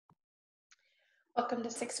Welcome to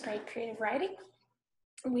 6th grade creative writing.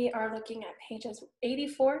 We are looking at pages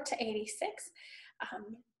 84 to 86.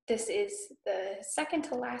 This is the second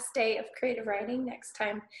to last day of creative writing. Next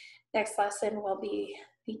lesson will be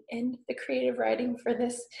the end of the creative writing for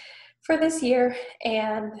this year,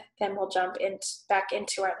 and then we'll jump back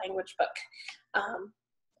into our language book.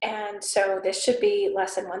 And so this should be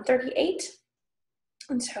lesson 138.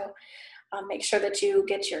 And so make sure that you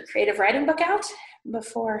get your creative writing book out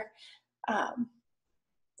before.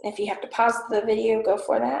 If you have to pause the video, go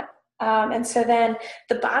for that. And so then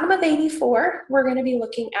the bottom of 84, we're going to be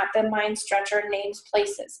looking at the mind stretcher names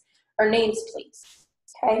places, or names please,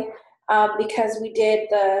 okay? Because you did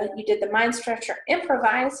the mind stretcher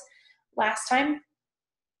improvise last time.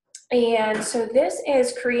 And so this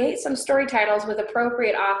is create some story titles with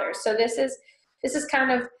appropriate authors. So this is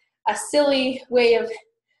kind of a silly way of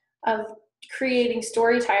creating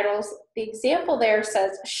story titles. The example there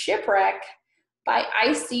says Shipwreck by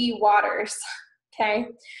Icy Waters, okay?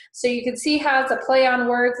 So you can see how it's a play on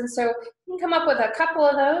words, and so you can come up with a couple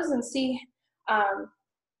of those and see how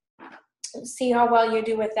well you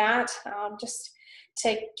do with that, just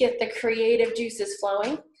to get the creative juices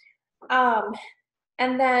flowing.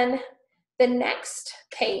 And then the next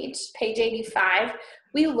page 85,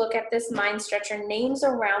 we look at this mind stretcher, names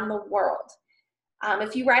around the world.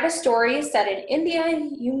 If you write a story set in India,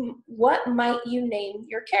 what might you name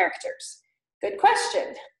your characters? Good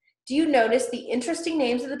question. Do you notice the interesting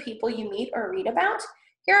names of the people you meet or read about?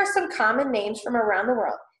 Here are some common names from around the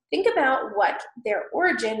world. Think about what their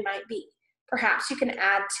origin might be. Perhaps you can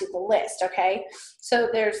add to the list, okay? So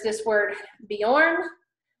there's this word Bjorn,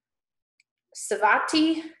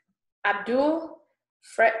 Savati, Abdul,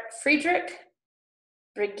 Friedrich,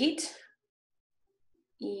 Brigitte,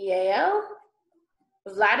 Yael,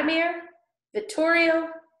 Vladimir, Vittorio,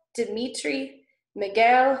 Dmitri,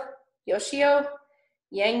 Miguel, Yoshio,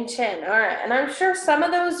 Yang Chen. All right, and I'm sure some of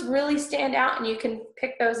those really stand out and you can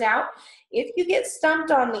pick those out. If you get stumped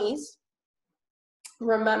on these,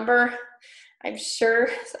 remember, I'm sure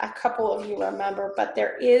a couple of you remember, but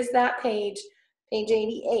there is that page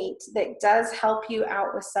 88, that does help you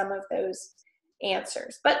out with some of those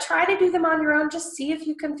answers. But try to do them on your own, just see if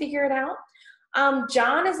you can figure it out.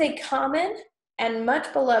 John is a common and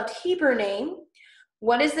much beloved Hebrew name.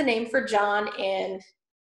 What is the name for John in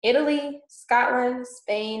Italy, Scotland,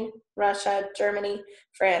 Spain, Russia, Germany,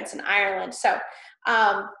 France, and Ireland? So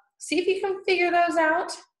see if you can figure those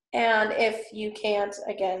out. And if you can't,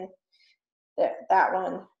 again, that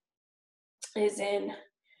one is in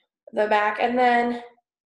the back. And then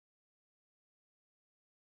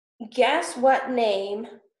guess what name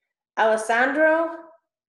Alessandro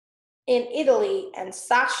in Italy and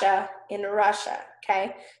Sasha in Russia,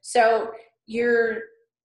 okay? So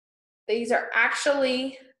these are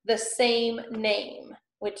actually the same name,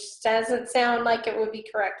 which doesn't sound like it would be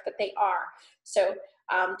correct, but they are. So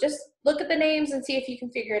just look at the names and see if you can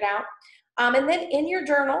figure it out. And then in your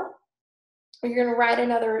journal, you're going to write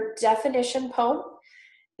another definition poem.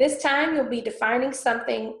 This time you'll be defining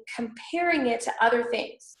something, comparing it to other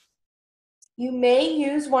things. You may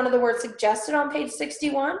use one of the words suggested on page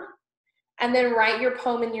 61 and then write your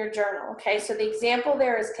poem in your journal, okay? So the example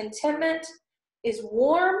there is contentment is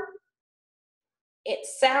warm. It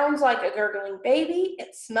sounds like a gurgling baby.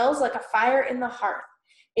 It smells like a fire in the hearth.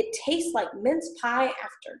 It tastes like mince pie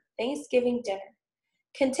after Thanksgiving dinner.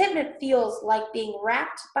 Contentment feels like being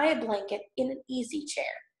wrapped by a blanket in an easy chair.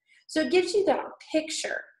 So it gives you that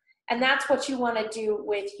picture, and that's what you want to do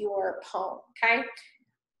with your poem, okay?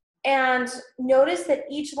 And notice that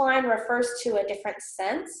each line refers to a different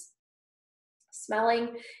sense: smelling,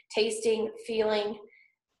 tasting, feeling,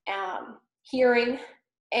 hearing,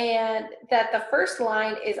 and that the first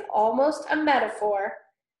line is almost a metaphor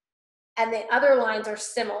and the other lines are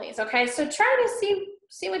similes, okay? So try to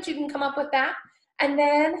see what you can come up with that. And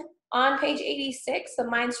then on page 86, the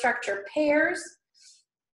mind structure pairs,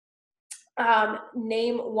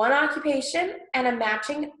 name one occupation and a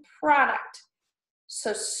matching product.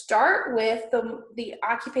 So start with the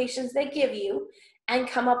occupations they give you and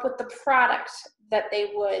come up with the product that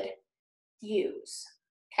they would use,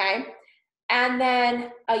 okay? And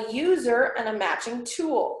then a user and a matching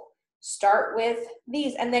tool. Start with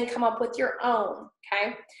these and then come up with your own,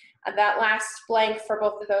 okay? That last blank for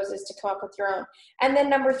both of those is to come up with your own. And then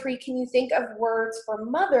number 3, can you think of words for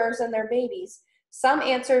mothers and their babies? Some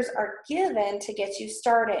answers are given to get you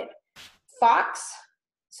started. Fox,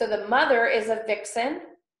 so the mother is a vixen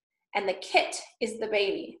and the kit is the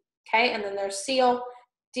baby, okay? And then there's seal,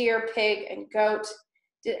 deer, pig, and goat.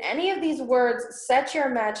 Did any of these words set your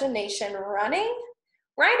imagination running?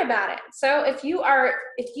 write about it. So if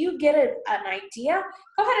you get an idea,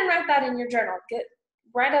 go ahead and write that in your journal.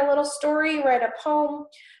 Write a little story, write a poem,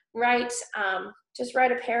 just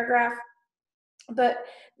write a paragraph. But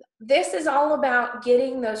this is all about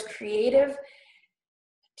getting those creative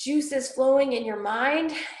juices flowing in your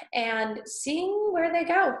mind and seeing where they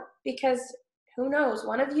go, because who knows,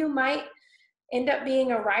 one of you might end up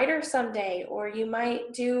being a writer someday, or you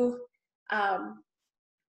might do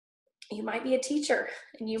you might be a teacher,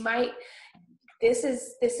 and this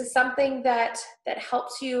is something that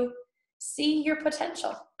helps you see your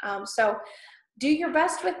potential. So do your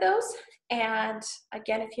best with those, and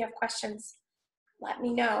again, if you have questions, let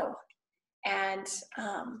me know. And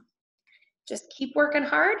just keep working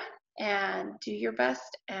hard and do your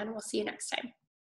best, and we'll see you next time.